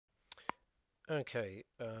Okay,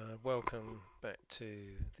 welcome back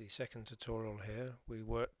to the second tutorial here. We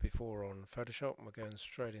worked before on Photoshop and we're going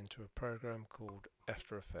straight into a program called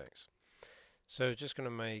After Effects. So just going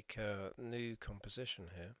to make a new composition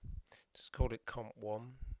here. Just call it Comp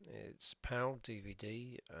 1. It's PAL,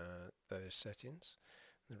 DVD, those settings.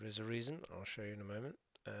 There is a reason, I'll show you in a moment.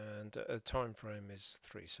 And the time frame is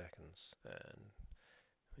 3 seconds. And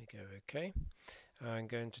we go OK. I'm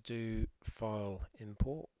going to do file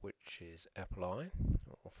import, which is apply.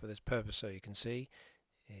 For this purpose, so you can see,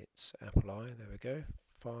 it's apply. There we go.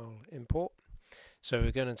 File import. So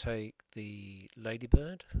we're going to take the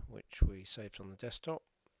ladybird, which we saved on the desktop,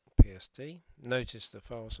 PSD. Notice the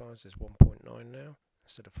file size is 1.9 now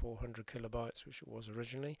instead of 400 kilobytes, which it was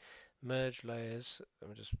originally. Merge layers.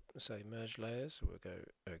 I'll just say merge layers. So we'll go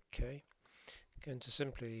OK. Going to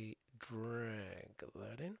simply drag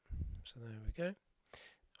that in. So there we go.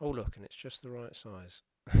 Oh look, and it's just the right size.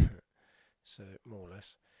 So more or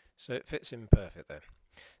less. So it fits in perfect there.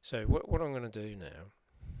 So what I'm going to do now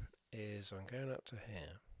is I'm going up to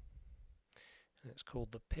here, and it's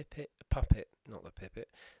called the puppet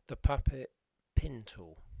pin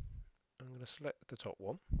tool. I'm going to select the top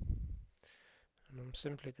one, and I'm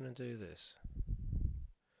simply going to do this.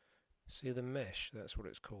 See the mesh, that's what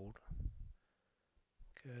it's called.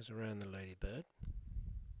 Goes around the ladybird.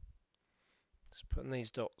 Just putting these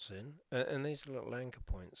dots in, and these are little anchor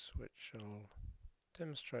points, which I'll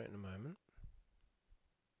demonstrate in a moment.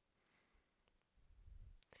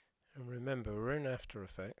 And remember, we're in After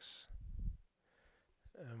Effects,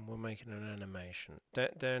 and we're making an animation.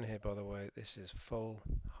 Down here, by the way, this is full,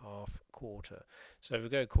 half, quarter. So if we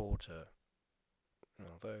go quarter,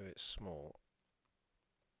 although it's small,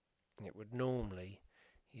 it would normally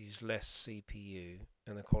use less CPU,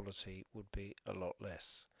 and the quality would be a lot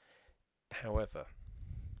less. However,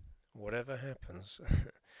 whatever happens,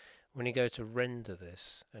 when you go to render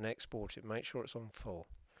this and export it, make sure it's on full.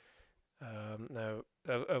 Now,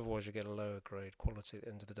 otherwise you get a lower grade quality at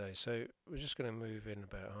the end of the day. So we're just going to move in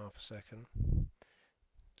about half a second.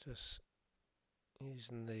 Just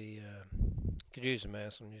using the, you could use a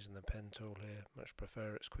mouse, I'm using the pen tool here, much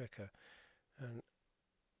prefer it's quicker. And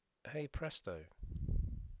hey presto,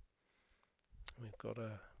 we've got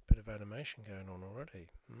a bit of animation going on already.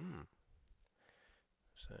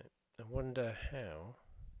 So I wonder how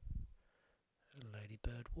a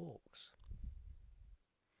ladybird walks.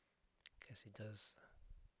 Guess he does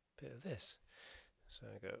a bit of this. So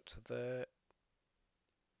I go up to there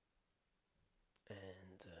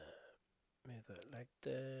and move that leg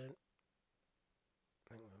down. I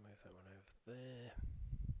think we'll move that one over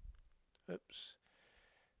there. Oops.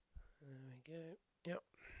 There we go. Yep.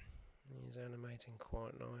 He's animating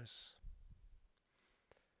quite nice.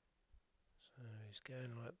 So he's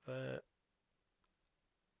going like that.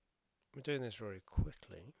 We're doing this very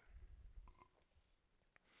quickly.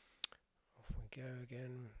 Off we go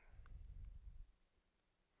again.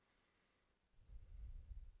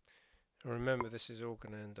 And remember, this is all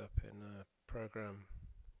going to end up in a program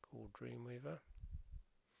called Dreamweaver.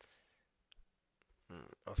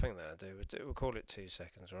 I think that'll do. We'll call it 2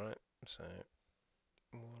 seconds, right? So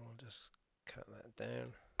we'll just cut that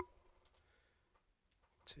down.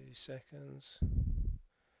 2 seconds.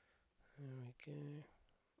 There we go.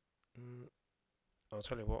 I'll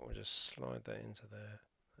tell you what, we'll just slide that into there.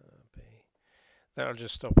 That'll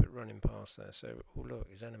just stop it running past there. So, oh look,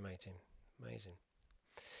 it's animating. Amazing.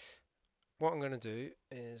 What I'm going to do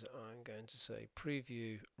is I'm going to say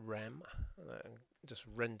preview RAM. And just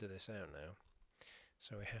render this out now.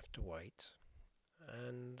 So we have to wait.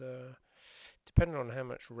 And depending on how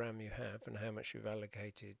much RAM you have and how much you've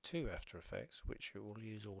allocated to After Effects, which it will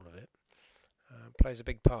use all of it, plays a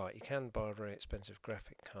big part. You can buy very expensive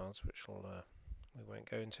graphic cards, which we won't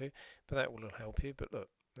go into, but that will help you. But look,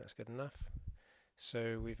 that's good enough.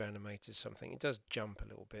 So we've animated something. It does jump a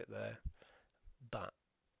little bit there, but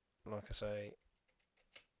like I say,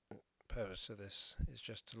 the purpose of this is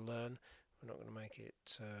just to learn. We're not going to make it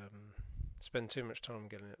spend too much time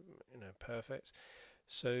getting it, perfect.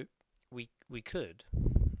 So we could,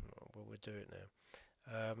 well, we'll do it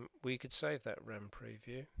now. We could save that RAM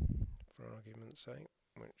preview for argument's sake,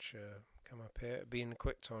 which come up here. It'll be in the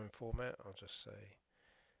QuickTime format. I'll just say,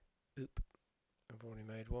 oop, I've already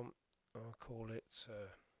made one. I'll call it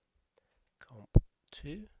Comp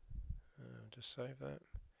 2. Just save that.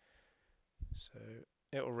 So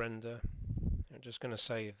it'll render. I'm just going to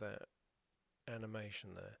save that animation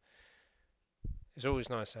there. It's always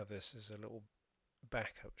nice to have this as a little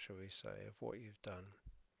backup, shall we say, of what you've done.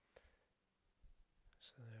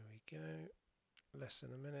 So there we go. Less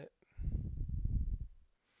than a minute.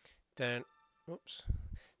 Down. Whoops.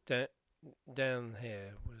 down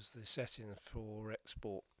here was the settings for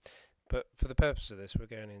export. But for the purpose of this, we're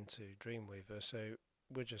going into Dreamweaver, so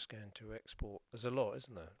we're just going to export. There's a lot,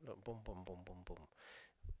 isn't there? Look, boom, boom, boom, boom, boom.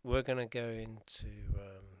 We're going to go into,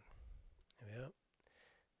 here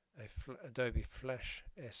we are, Adobe Flash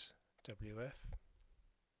SWF.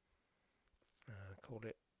 Call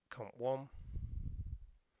it Comp1.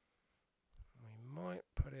 We might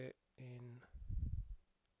put it in.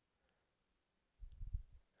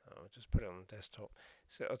 I'll just put it on the desktop.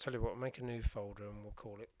 So I'll tell you what, make a new folder and we'll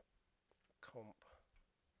call it Comp1.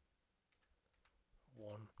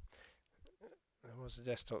 Otherwise the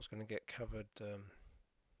desktop's going to get covered.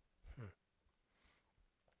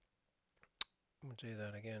 We'll do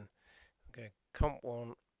that again. Okay,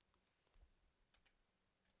 Comp1.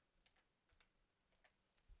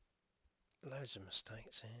 Loads of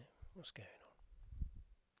mistakes here. What's going on?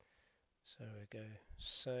 So we go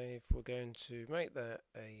save. We're going to make that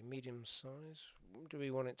a medium size. Do we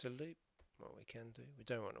want it to loop? Well, we can do. We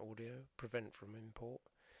don't want audio. Prevent from import.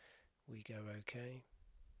 We go OK.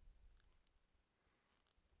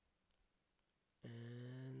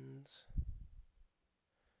 And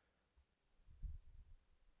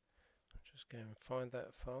I'll just go and find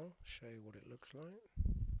that file, show you what it looks like.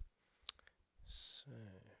 So,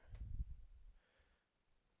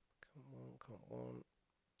 come on.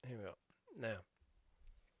 Here we are. Now,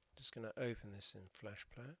 just going to open this in Flash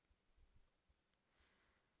Player.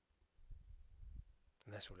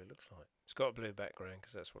 And that's what it looks like. It's got a blue background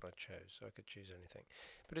because that's what I chose, so I could choose anything.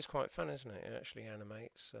 But it's quite fun, isn't it? It actually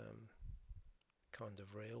animates kind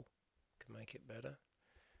of real. Can make it better.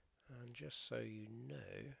 And just so you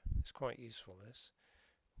know, it's quite useful this.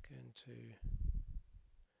 I'm going to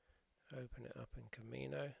open it up in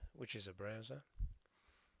Camino, which is a browser.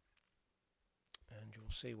 And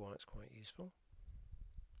you'll see why it's quite useful.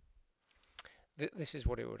 This is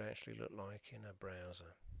what it would actually look like in a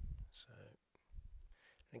browser. So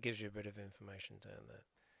it gives you a bit of information down there.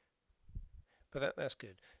 But that's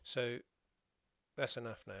good. So that's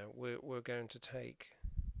enough now. We're going to take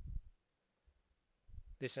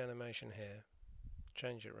this animation here,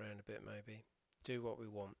 change it around a bit maybe, do what we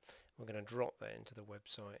want. We're going to drop that into the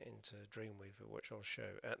website, into Dreamweaver, which I'll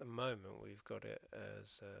show. At the moment we've got it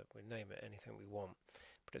as, we name it anything we want,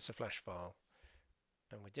 but it's a flash file.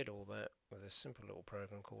 And we did all that with a simple little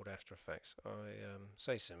program called After Effects. I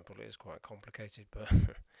say simple, it is quite complicated, but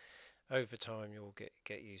over time you'll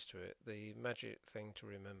get used to it. The magic thing to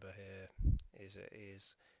remember here is it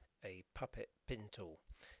is a puppet pin tool,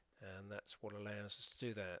 and that's what allows us to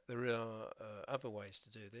do that. There are other ways to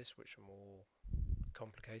do this which are more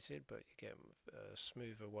complicated, but you get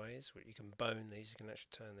smoother ways where you can bone these. You can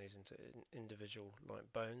actually turn these into individual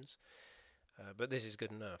like bones. But this is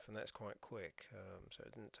good enough, and that's quite quick, so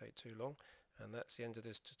it didn't take too long. And that's the end of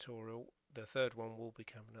this tutorial. The third one will be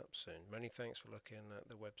coming up soon. Many thanks for looking at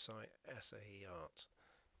the website Asahi Art.